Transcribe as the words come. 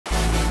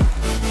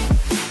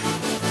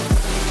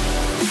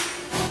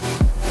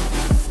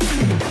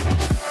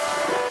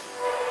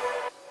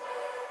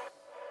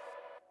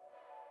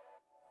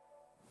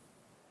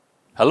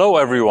Hello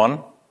everyone,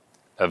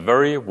 a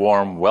very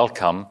warm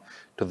welcome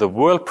to the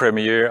world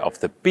premiere of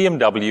the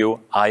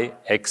BMW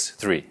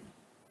iX3.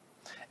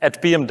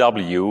 At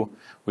BMW,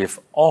 we've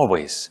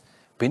always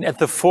been at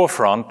the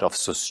forefront of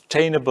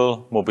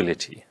sustainable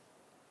mobility.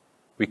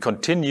 We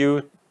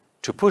continue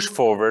to push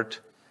forward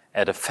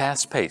at a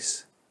fast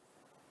pace,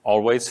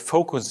 always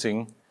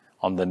focusing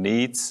on the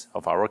needs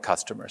of our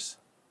customers.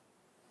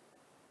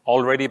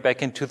 Already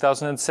back in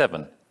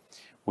 2007,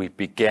 we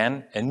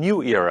began a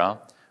new era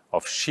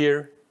of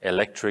sheer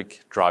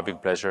electric driving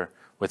pleasure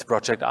with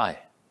Project I.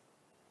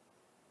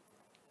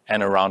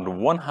 And around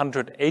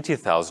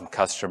 180,000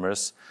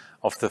 customers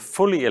of the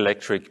fully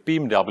electric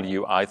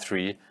BMW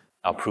i3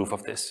 are proof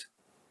of this.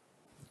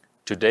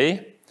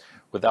 Today,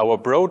 with our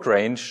broad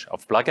range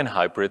of plug-in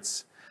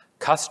hybrids,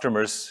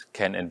 customers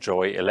can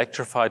enjoy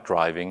electrified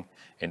driving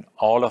in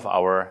all of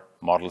our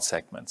model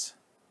segments.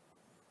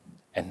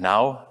 And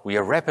now we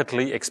are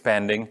rapidly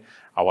expanding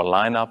our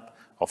lineup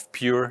of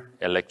pure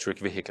electric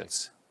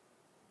vehicles.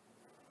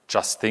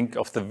 Just think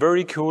of the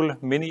very cool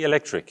Mini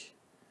Electric,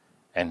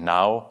 and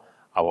now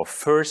our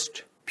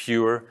first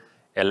pure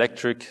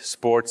electric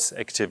sports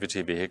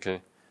activity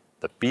vehicle,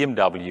 the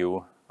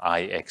BMW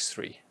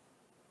iX3.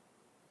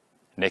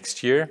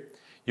 Next year,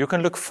 you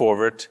can look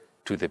forward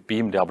to the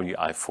BMW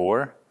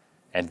i4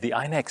 and the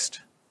iNext.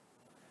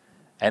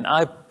 And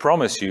I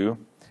promise you,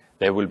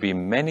 there will be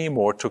many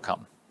more to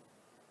come.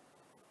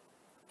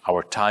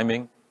 Our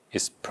timing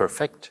is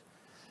perfect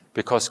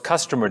because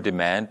customer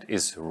demand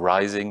is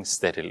rising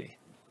steadily.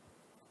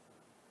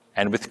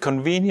 And with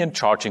convenient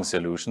charging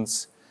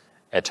solutions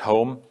at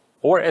home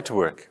or at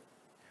work,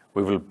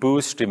 we will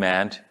boost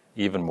demand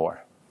even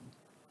more.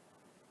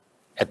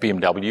 At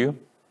BMW,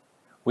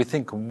 we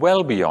think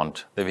well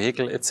beyond the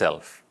vehicle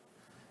itself.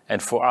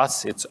 And for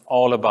us, it's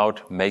all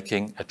about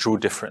making a true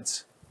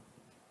difference.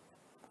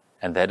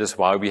 And that is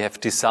why we have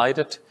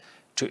decided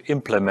to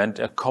implement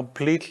a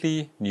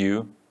completely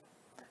new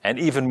and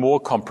even more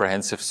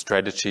comprehensive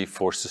strategy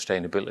for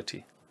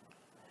sustainability.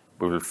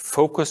 We will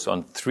focus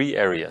on 3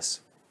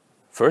 areas.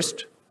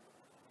 First,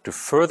 to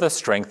further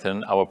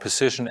strengthen our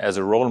position as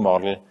a role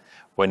model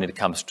when it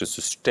comes to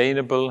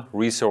sustainable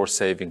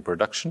resource-saving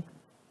production.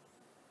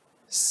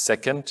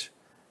 Second,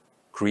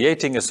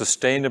 creating a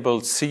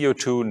sustainable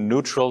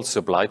CO2-neutral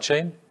supply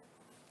chain.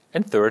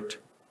 And third,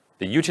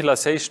 the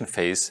utilization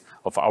phase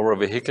of our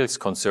vehicles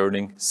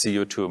concerning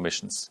CO2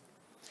 emissions.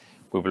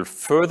 We will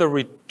further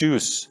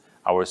reduce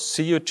our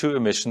CO2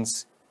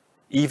 emissions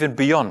even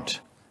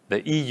beyond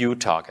the EU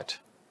target.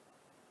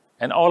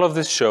 And all of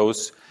this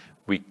shows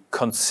we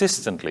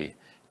consistently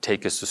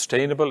take a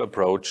sustainable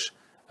approach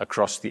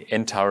across the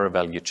entire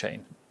value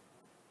chain.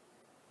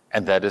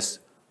 And that is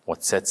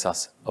what sets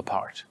us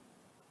apart.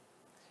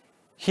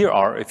 Here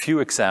are a few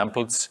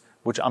examples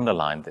which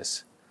underline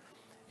this.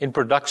 In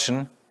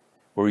production,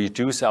 we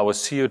reduced our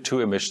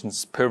CO2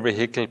 emissions per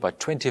vehicle by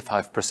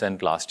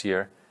 25% last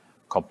year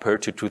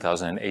compared to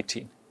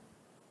 2018.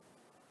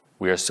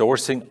 We are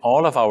sourcing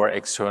all of our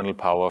external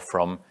power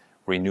from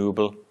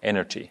renewable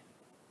energy.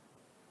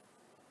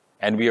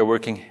 And we are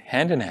working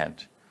hand in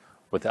hand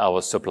with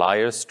our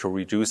suppliers to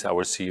reduce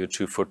our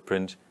CO2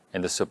 footprint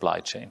in the supply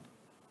chain.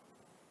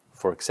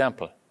 For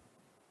example,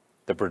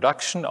 the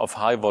production of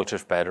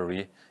high-voltage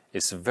battery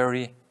is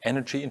very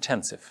energy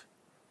intensive.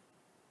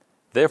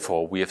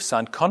 Therefore, we have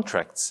signed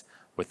contracts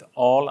with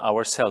all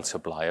our cell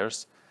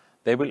suppliers.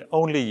 They will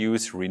only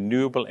use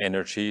renewable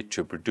energy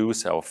to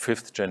produce our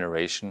 5th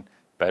generation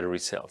battery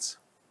cells.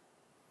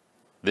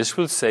 This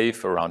will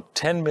save around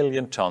 10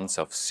 million tons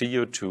of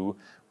CO2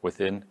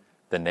 within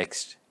the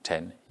next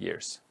 10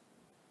 years.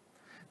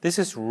 This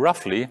is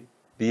roughly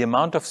the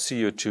amount of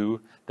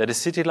CO2 that a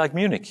city like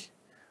Munich,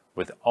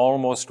 with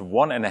almost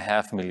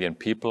 1.5 million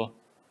people,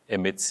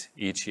 emits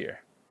each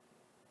year.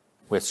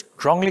 We're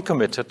strongly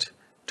committed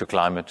to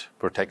climate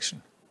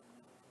protection.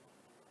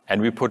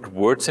 And we put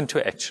words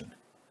into action.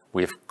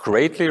 We have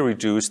greatly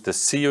reduced the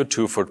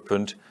CO2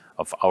 footprint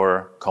of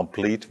our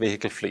complete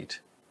vehicle fleet.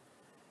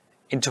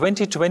 In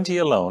 2020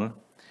 alone,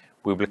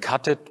 we will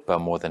cut it by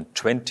more than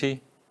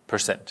 20%.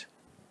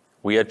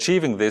 We are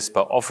achieving this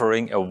by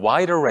offering a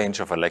wider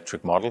range of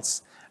electric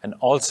models and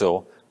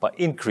also by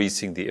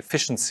increasing the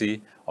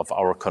efficiency of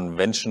our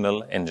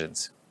conventional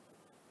engines.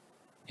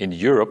 In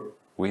Europe,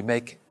 we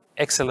make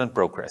excellent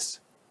progress.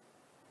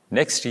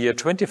 Next year,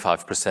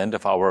 25%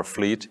 of our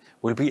fleet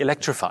will be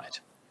electrified.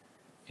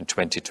 In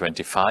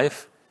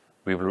 2025,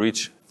 we will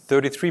reach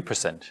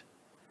 33%.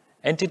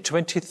 And in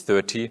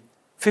 2030,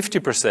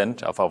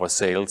 50% of our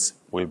sales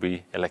will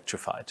be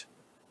electrified.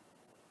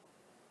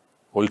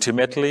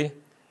 Ultimately,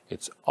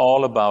 it's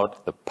all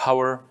about the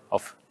power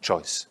of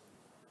choice.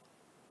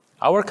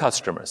 Our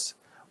customers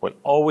will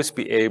always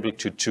be able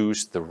to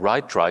choose the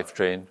right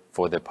drivetrain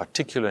for their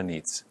particular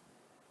needs.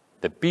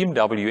 The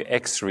BMW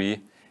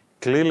X3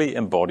 clearly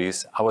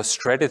embodies our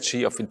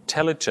strategy of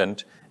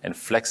intelligent and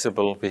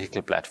flexible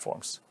vehicle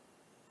platforms.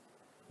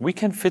 We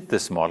can fit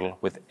this model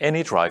with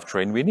any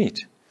drivetrain we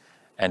need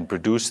and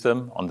produce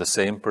them on the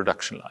same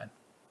production line.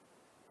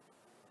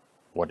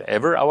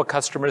 Whatever our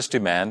customers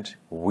demand,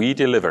 we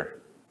deliver.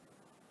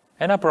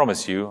 And I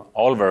promise you,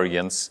 all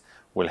variants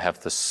will have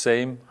the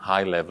same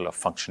high level of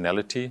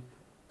functionality,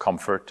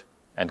 comfort,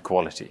 and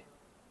quality.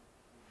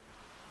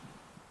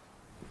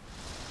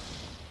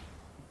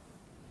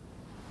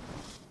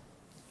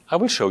 I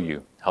will show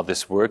you how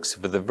this works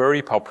with the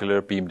very popular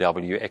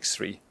BMW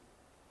iX3.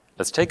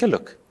 Let's take a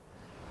look.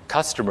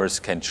 Customers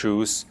can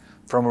choose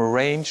from a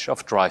range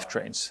of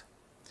drivetrains,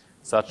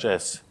 such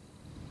as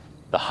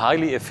the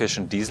highly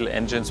efficient diesel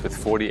engines with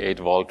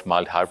 48-volt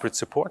mild hybrid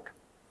support.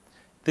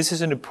 This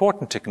is an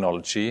important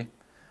technology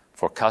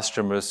for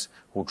customers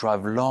who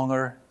drive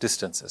longer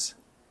distances.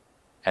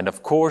 And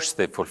of course,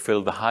 they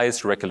fulfill the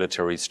highest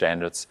regulatory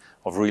standards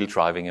of real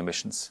driving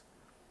emissions.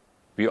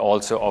 We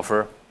also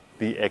offer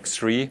the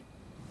X3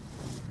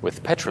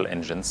 with petrol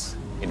engines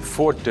in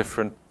 4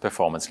 different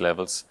performance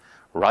levels,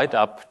 right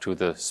up to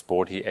the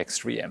sporty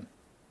X3M.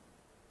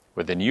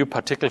 With the new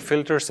particle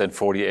filters and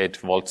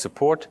 48-volt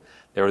support,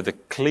 they are the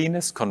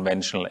cleanest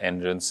conventional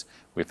engines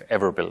we've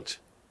ever built.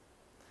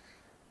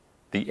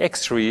 The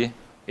X3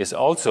 is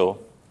also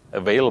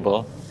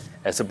available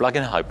as a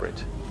plug-in hybrid,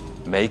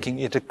 making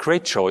it a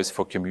great choice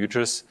for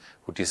commuters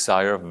who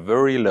desire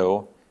very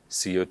low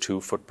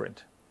CO2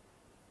 footprint.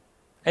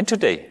 And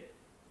today,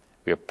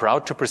 we are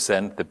proud to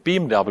present the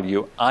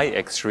BMW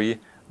iX3,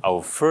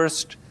 our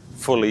first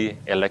fully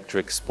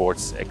electric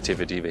sports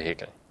activity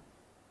vehicle.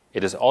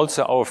 It is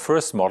also our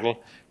first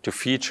model to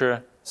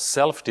feature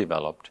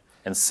self-developed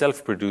and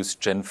self-produced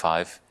Gen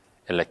 5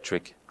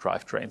 electric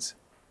drivetrains.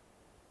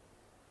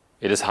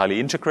 It is highly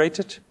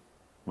integrated,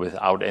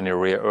 without any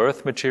rare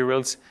earth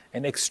materials,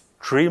 and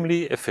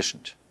extremely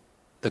efficient.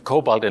 The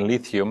cobalt and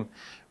lithium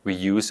we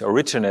use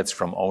originates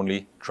from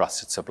only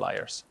trusted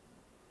suppliers.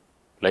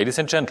 Ladies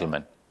and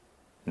gentlemen,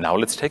 now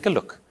let's take a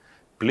look.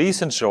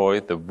 Please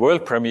enjoy the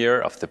world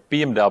premiere of the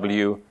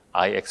BMW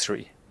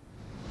iX3.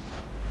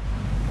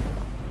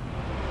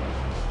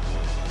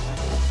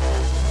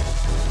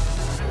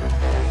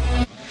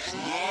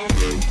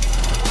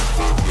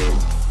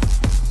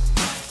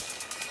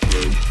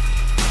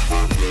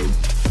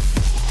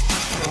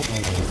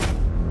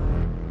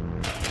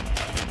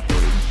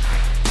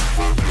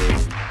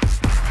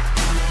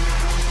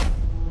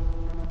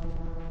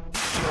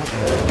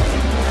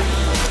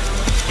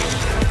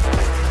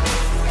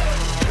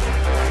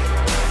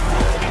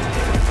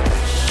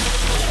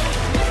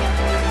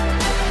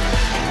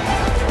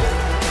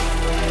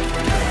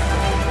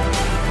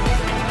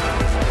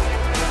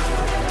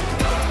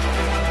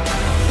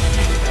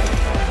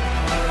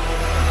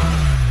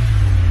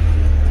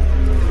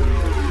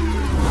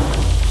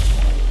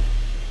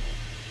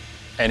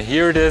 And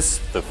here it is,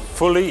 the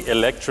fully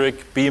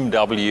electric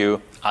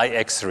BMW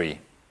iX3.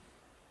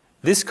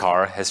 This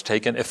car has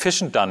taken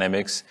efficient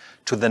dynamics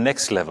to the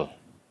next level.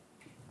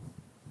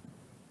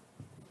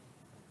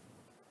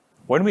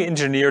 When we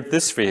engineered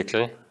this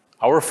vehicle,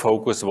 our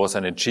focus was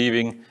on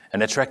achieving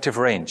an attractive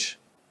range.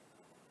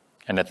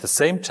 And at the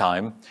same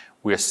time,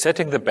 we are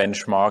setting the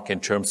benchmark in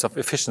terms of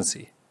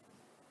efficiency.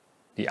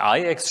 The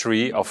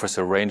iX3 offers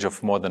a range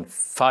of more than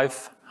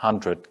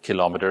 500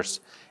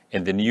 kilometers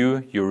in the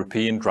new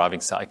European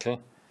driving cycle,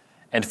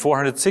 and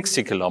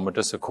 460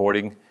 kilometers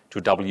according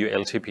to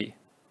WLTP.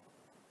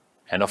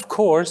 And of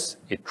course,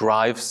 it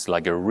drives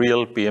like a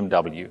real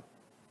BMW.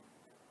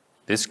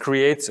 This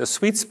creates a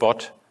sweet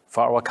spot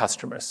for our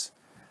customers.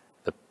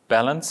 The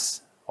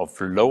balance of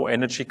low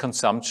energy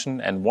consumption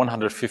and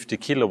 150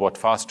 kilowatt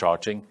fast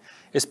charging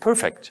is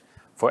perfect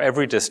for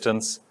every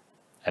distance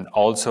and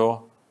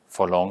also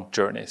for long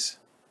journeys.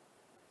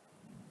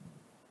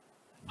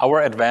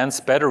 Our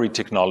advanced battery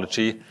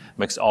technology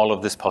makes all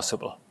of this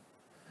possible.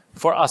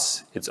 For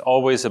us, it's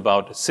always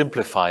about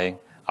simplifying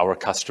our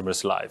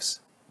customers' lives.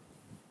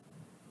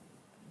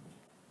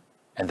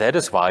 And that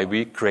is why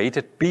we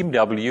created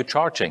BMW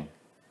Charging.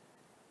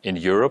 In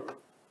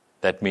Europe,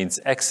 that means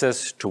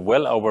access to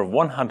well over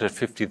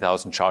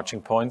 150,000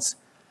 charging points,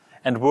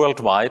 and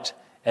worldwide,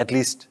 at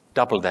least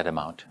double that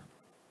amount.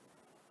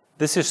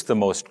 This is the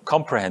most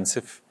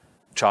comprehensive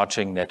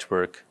charging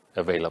network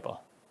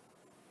available.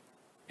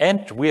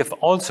 And we have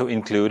also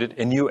included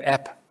a new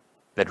app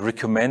that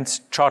recommends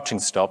charging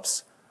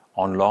stops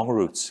on long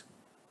routes,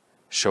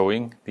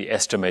 showing the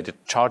estimated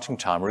charging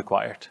time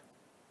required.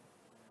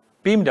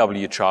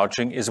 BMW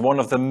Charging is one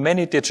of the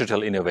many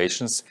digital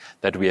innovations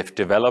that we have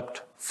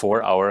developed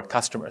for our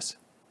customers.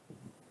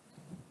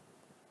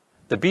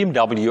 The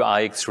BMW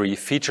iX3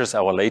 features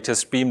our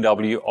latest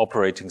BMW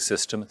operating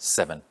system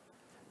 7.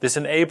 This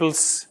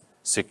enables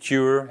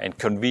secure and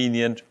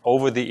convenient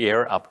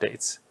over-the-air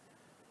updates.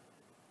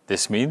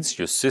 This means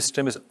your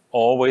system is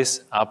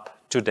always up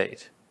to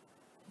date.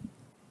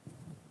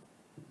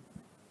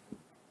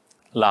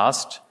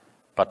 Last,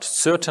 but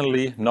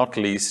certainly not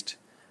least,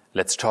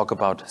 let's talk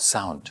about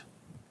sound.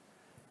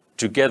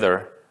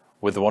 Together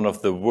with one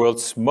of the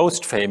world's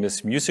most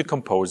famous music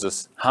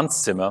composers,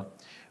 Hans Zimmer,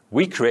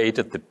 we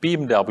created the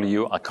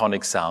BMW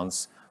iconic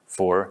sounds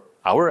for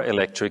our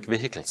electric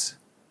vehicles.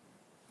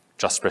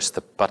 Just press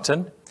the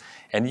button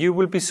and you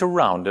will be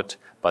surrounded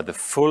by the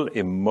full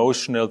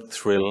emotional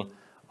thrill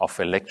of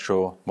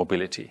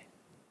electromobility.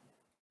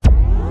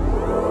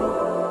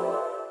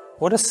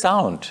 What a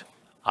sound!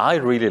 I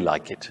really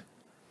like it.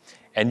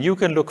 And you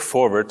can look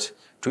forward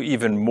to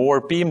even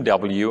more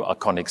BMW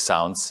iconic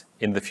sounds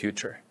in the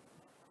future.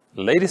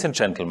 Ladies and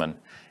gentlemen,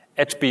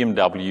 at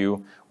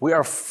BMW, we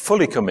are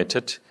fully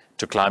committed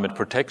to climate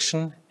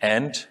protection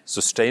and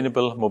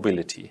sustainable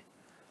mobility.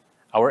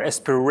 Our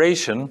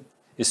aspiration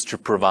is to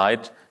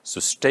provide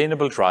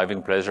sustainable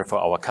driving pleasure for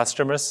our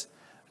customers,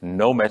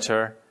 no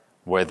matter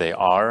where they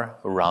are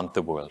around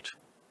the world.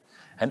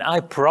 And I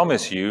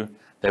promise you,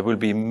 there will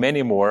be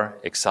many more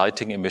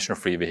exciting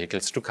emission-free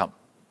vehicles to come.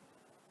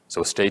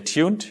 So stay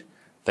tuned.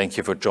 Thank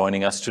you for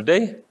joining us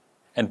today.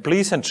 And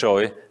please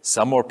enjoy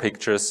some more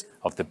pictures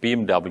of the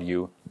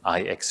BMW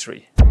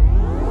iX3.